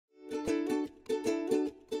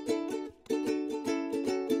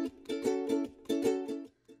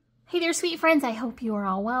there, sweet friends. I hope you are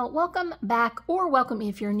all well. Welcome back, or welcome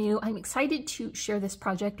if you're new. I'm excited to share this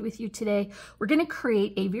project with you today. We're going to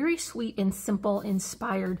create a very sweet and simple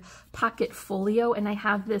inspired pocket folio, and I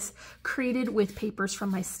have this created with papers from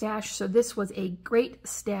my stash. So this was a great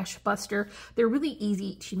stash buster. They're really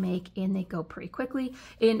easy to make and they go pretty quickly.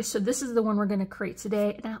 And so this is the one we're going to create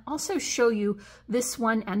today. And I'll also show you this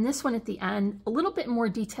one and this one at the end, a little bit more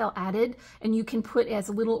detail added, and you can put as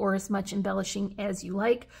little or as much embellishing as you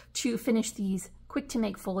like to finish these quick to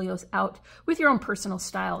make folios out with your own personal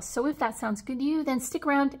style. So if that sounds good to you, then stick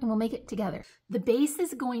around and we'll make it together. The base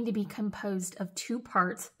is going to be composed of two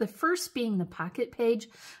parts, the first being the pocket page,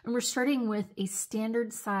 and we're starting with a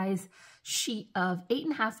standard size sheet of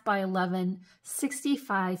 8.5 by 11,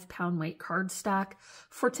 65 pound weight cardstock.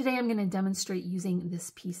 For today, I'm going to demonstrate using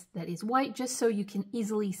this piece that is white, just so you can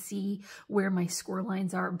easily see where my score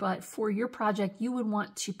lines are. But for your project, you would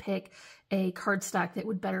want to pick a cardstock that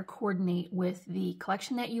would better coordinate with the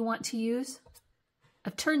collection that you want to use.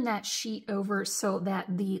 I've turned that sheet over so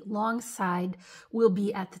that the long side will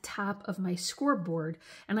be at the top of my scoreboard,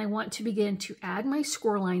 and I want to begin to add my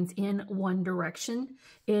score lines in one direction.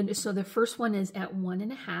 And so the first one is at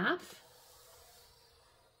 1.5.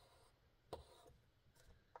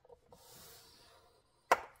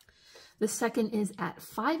 The second is at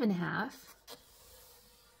 5.5.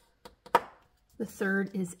 The third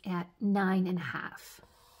is at 9.5.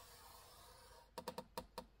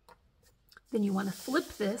 Then you want to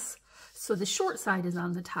flip this so the short side is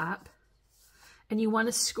on the top, and you want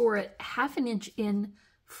to score it 1/2 inch in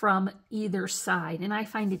from either side. And I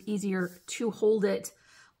find it easier to hold it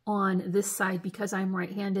on this side because I'm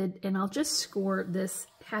right-handed, and I'll just score this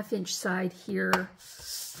 1/2 inch side here,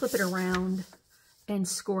 flip it around, and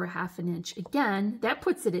score 1/2 inch. Again, that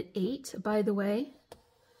puts it at 8, by the way.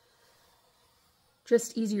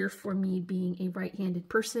 Just easier for me being a right-handed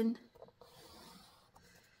person.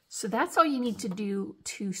 So that's all you need to do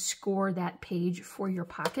to score that page for your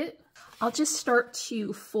pocket. I'll just start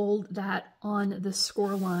to fold that on the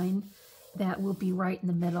score line that will be right in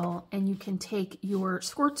the middle, and you can take your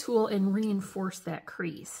score tool and reinforce that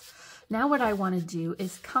crease. Now what I want to do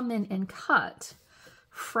is come in and cut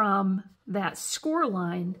from that score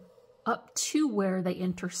line up to where they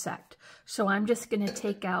intersect. So I'm just going to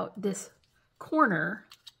take out this corner.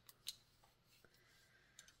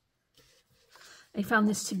 I found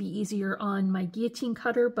this to be easier on my guillotine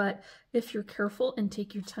cutter, but if you're careful and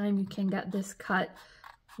take your time, you can get this cut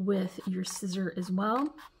with your scissor as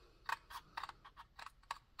well.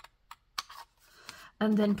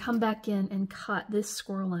 And then come back in and cut this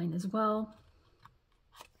score line as well.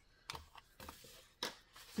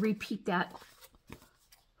 Repeat that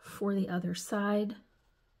for the other side.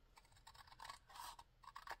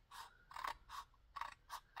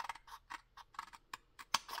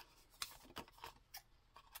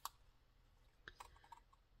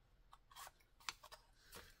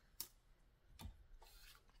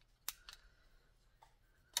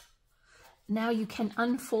 Now you can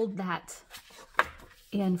unfold that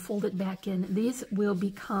and fold it back in. These will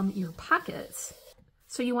become your pockets.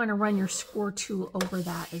 So you want to run your score tool over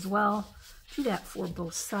that as well. Do that for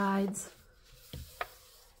both sides.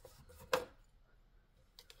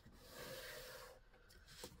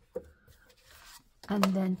 And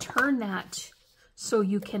then turn that so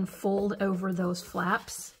you can fold over those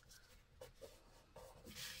flaps.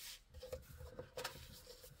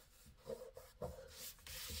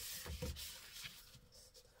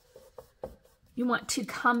 You want to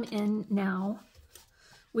come in now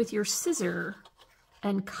with your scissor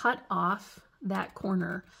and cut off that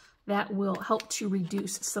corner. That will help to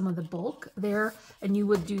reduce some of the bulk there, and you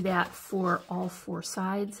would do that for all 4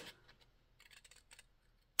 sides.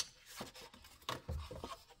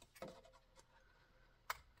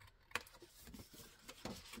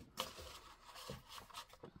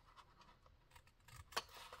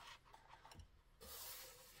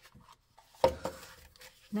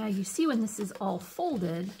 Now you see when this is all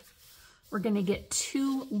folded, we're going to get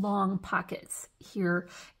 2 long pockets here.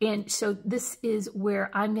 And so this is where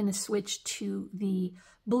I'm going to switch to the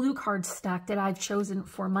blue cardstock that I've chosen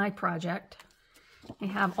for my project. I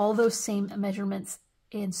have all those same measurements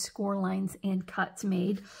and score lines and cuts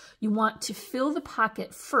made. You want to fill the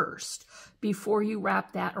pocket first before you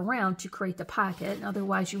wrap that around to create the pocket.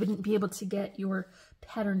 Otherwise, you wouldn't be able to get your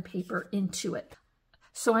pattern paper into it.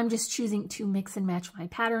 So I'm just choosing to mix and match my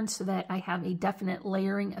patterns so that I have a definite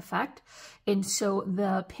layering effect. And so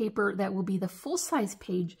the paper that will be the full-size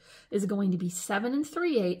page is going to be 7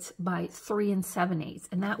 3/8 by 3 7/8.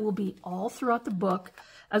 And that will be all throughout the book,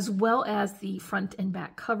 as well as the front and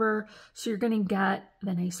back cover. So you're going to get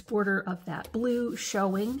the nice border of that blue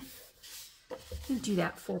showing. You do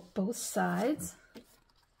that for both sides.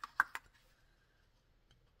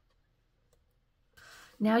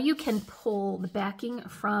 Now you can pull the backing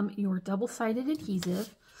from your double-sided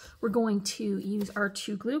adhesive. We're going to use our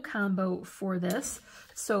 2 glue combo for this.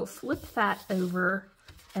 So flip that over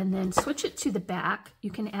and then switch it to the back.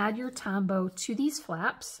 You can add your Tombow to these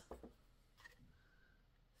flaps.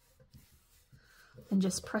 And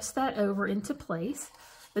just press that over into place.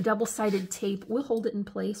 The double-sided tape will hold it in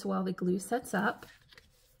place while the glue sets up.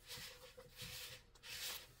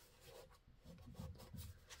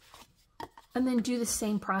 And then do the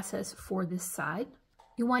same process for this side.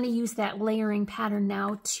 You want to use that layering pattern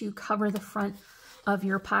now to cover the front of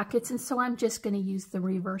your pockets, and so I'm just going to use the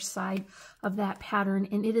reverse side of that pattern,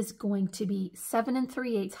 and it is going to be 7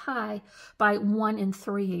 3/8 high by 1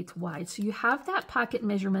 3/8 wide. So you have that pocket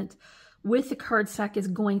measurement with the cardstock is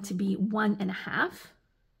going to be 1 1/2.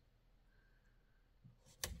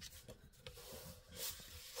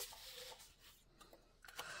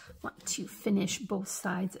 Want to finish both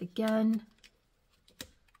sides again.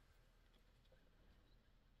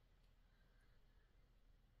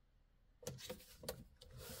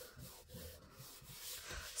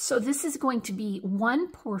 So this is going to be one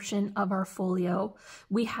portion of our folio.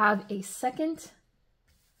 We have a second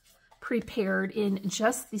prepared in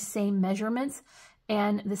just the same measurements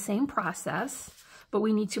and the same process, but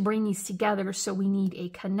we need to bring these together, so we need a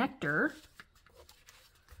connector.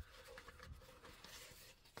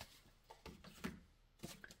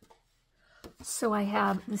 So I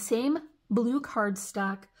have the same blue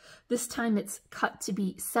cardstock. This time it's cut to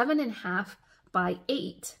be 7 1/2 by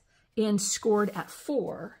 8 and scored at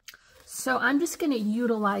 4. So I'm just going to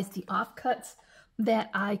utilize the offcuts that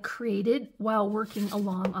I created while working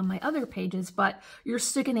along on my other pages, but you're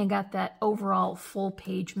still going to get that overall full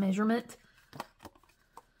page measurement.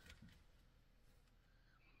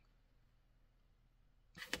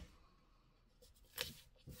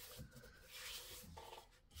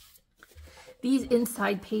 These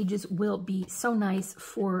inside pages will be so nice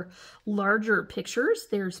for larger pictures.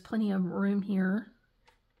 There's plenty of room here.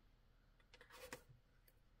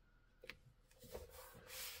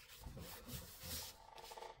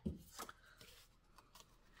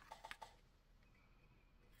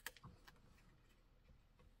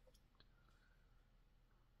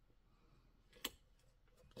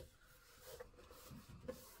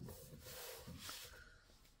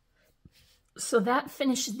 So that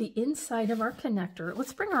finishes the inside of our connector.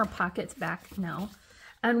 Let's bring our pockets back now.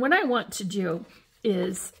 And what I want to do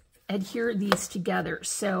is adhere these together.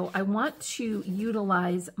 So I want to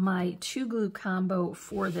utilize my 2 glue combo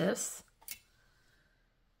for this,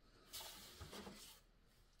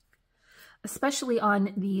 especially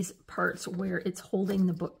on these parts where it's holding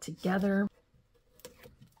the book together.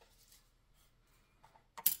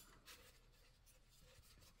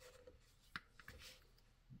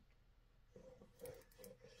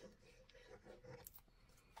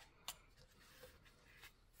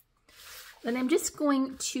 Then I'm just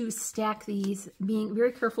going to stack these, being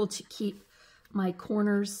very careful to keep my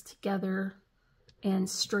corners together and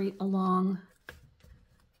straight along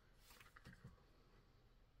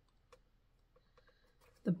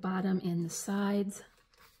the bottom and the sides.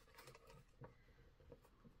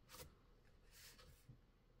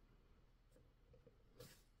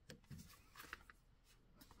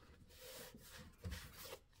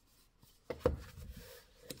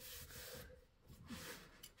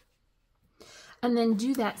 And then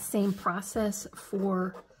do that same process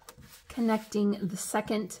for connecting the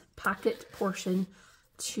second pocket portion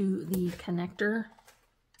to the connector.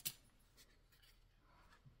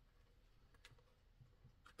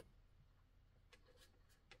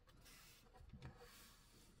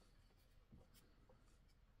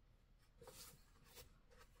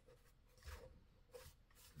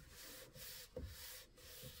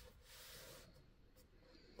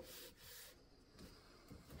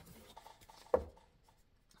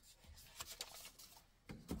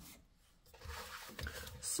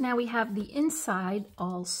 So now we have the inside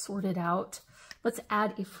all sorted out. Let's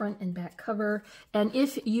add a front and back cover. And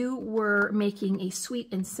if you were making a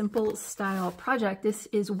sweet and simple style project, this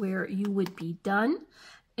is where you would be done.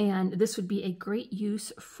 And this would be a great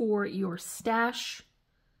use for your stash,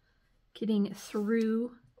 getting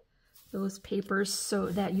through those papers so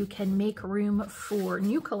that you can make room for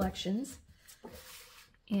new collections.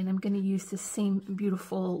 And I'm going to use the same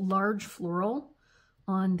beautiful large floral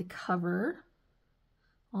on the cover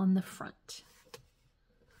on the front.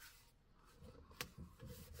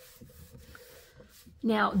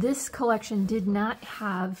 Now, this collection did not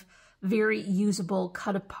have very usable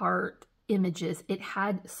cut apart images. It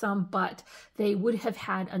had some, but they would have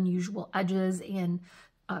had unusual edges and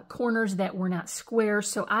corners that were not square.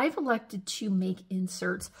 So I've elected to make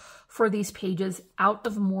inserts for these pages out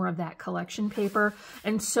of more of that collection paper.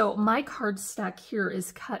 And so my cardstock here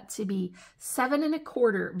is cut to be 7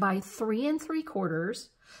 1/4 by 3 3/4.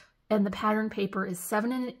 And the pattern paper is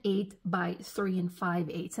 7 1/8 by 3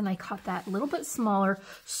 5/8. And I cut that a little bit smaller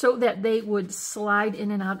so that they would slide in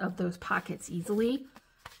and out of those pockets easily.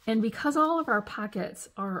 And because all of our pockets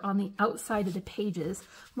are on the outside of the pages,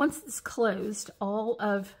 once it's closed, all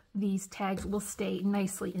of these tags will stay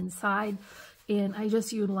nicely inside. And I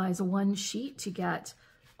just utilize one sheet to get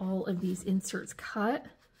all of these inserts cut.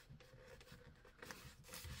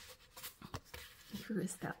 Here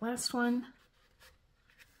is that last one.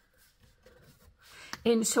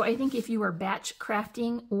 And so I think if you are batch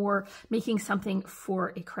crafting or making something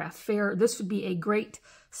for a craft fair, this would be a great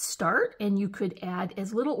start, and you could add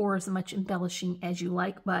as little or as much embellishing as you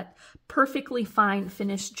like, but perfectly fine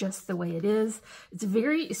finished just the way it is. It's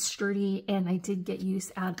very sturdy, and I did get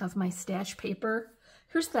use out of my stash paper.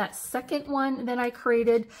 Here's that second one that I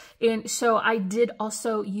created. And so I did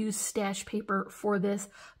also use stash paper for this.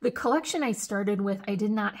 The collection I started with, I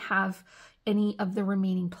did not have any of the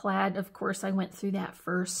remaining plaid. Of course, I went through that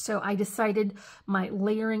first. So I decided my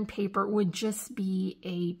layering paper would just be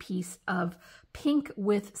a piece of pink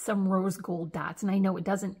with some rose gold dots. And I know it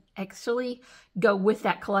doesn't actually go with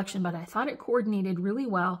that collection, but I thought it coordinated really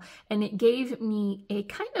well. And it gave me a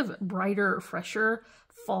kind of brighter, fresher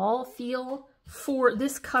fall feel. For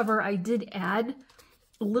this cover, I did add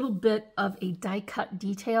a little bit of a die cut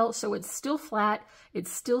detail. So it's still flat,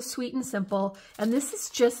 it's still sweet and simple. And this is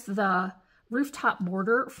just the rooftop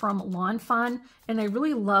border from Lawn Fawn, and I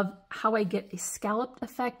really love how I get a scalloped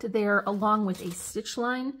effect there along with a stitch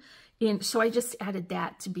line. And so I just added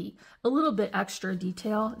that to be a little bit extra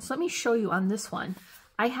detail. So let me show you on this one.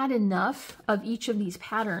 I had enough of each of these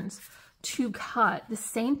patterns to cut the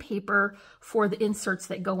same paper for the inserts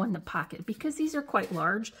that go in the pocket, because these are quite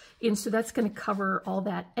large, and so that's going to cover all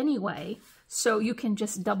that anyway. So you can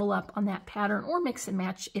just double up on that pattern or mix and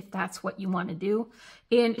match if that's what you want to do.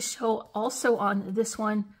 And so also on this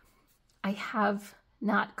one, I have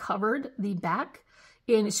not covered the back,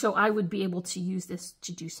 and so I would be able to use this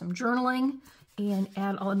to do some journaling and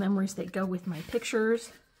add all the memories that go with my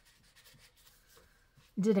pictures.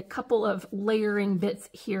 Did a couple of layering bits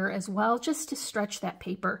here as well, just to stretch that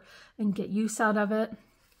paper and get use out of it.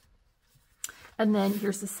 And then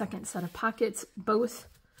here's the second set of pockets, both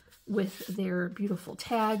with their beautiful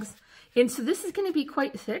tags. And so this is going to be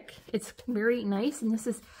quite thick. It's very nice, and this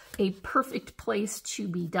is a perfect place to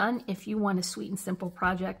be done if you want a sweet and simple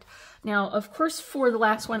project. Now, of course, for the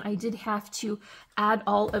last one, I did have to add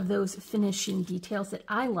all of those finishing details that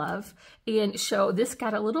I love. And so this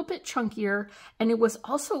got a little bit chunkier, and it was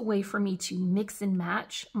also a way for me to mix and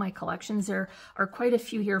match my collections. There are quite a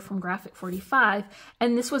few here from Graphic 45,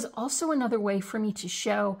 and this was also another way for me to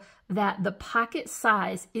show that the pocket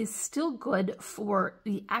size is still good for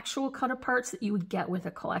the actual cut parts that you would get with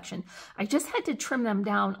a collection. I just had to trim them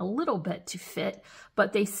down a little bit to fit,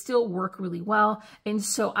 but they still work really well. And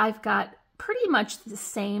so I've got pretty much the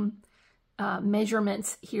same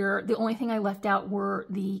measurements here. The only thing I left out were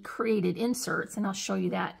the created inserts, and I'll show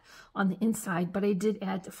you that on the inside, but I did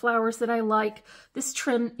add the flowers that I like. This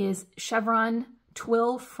trim is Chevron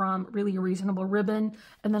Twill from Really Reasonable Ribbon,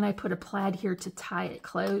 and then I put a plaid here to tie it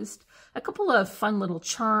closed. A couple of fun little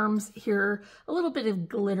charms here, a little bit of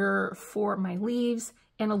glitter for my leaves,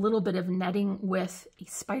 and a little bit of netting with a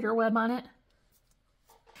spider web on it.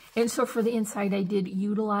 And so for the inside, I did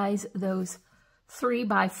utilize those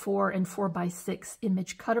 3x4 and 4x6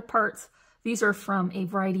 image cut aparts. These are from a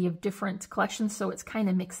variety of different collections, so it's kind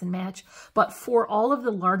of mix and match. But for all of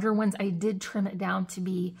the larger ones, I did trim it down to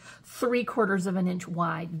be 3/4 of an inch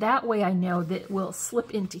wide. That way I know that it will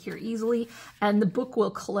slip into here easily, and the book will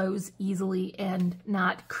close easily and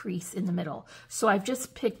not crease in the middle. So I've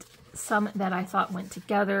just picked some that I thought went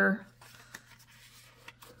together.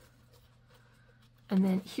 And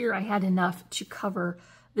then here I had enough to cover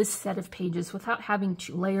this set of pages without having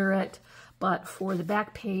to layer it. But for the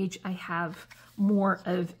back page, I have more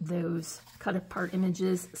of those cut apart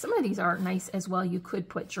images. Some of these are nice as well. You could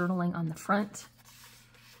put journaling on the front.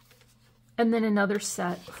 And then another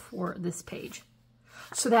set for this page.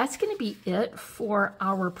 So that's going to be it for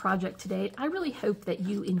our project today. I really hope that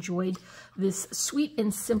you enjoyed this sweet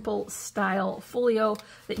and simple style folio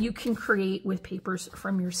that you can create with papers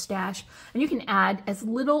from your stash. And you can add as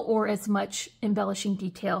little or as much embellishing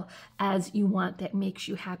detail as you want that makes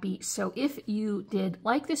you happy. So if you did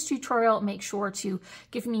like this tutorial, make sure to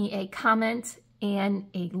give me a comment and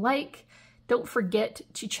a like. Don't forget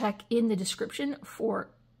to check in the description for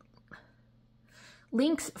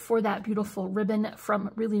links for that beautiful ribbon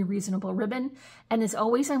from Really Reasonable Ribbon. And as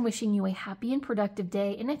always, I'm wishing you a happy and productive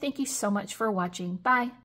day, and I thank you so much for watching. Bye.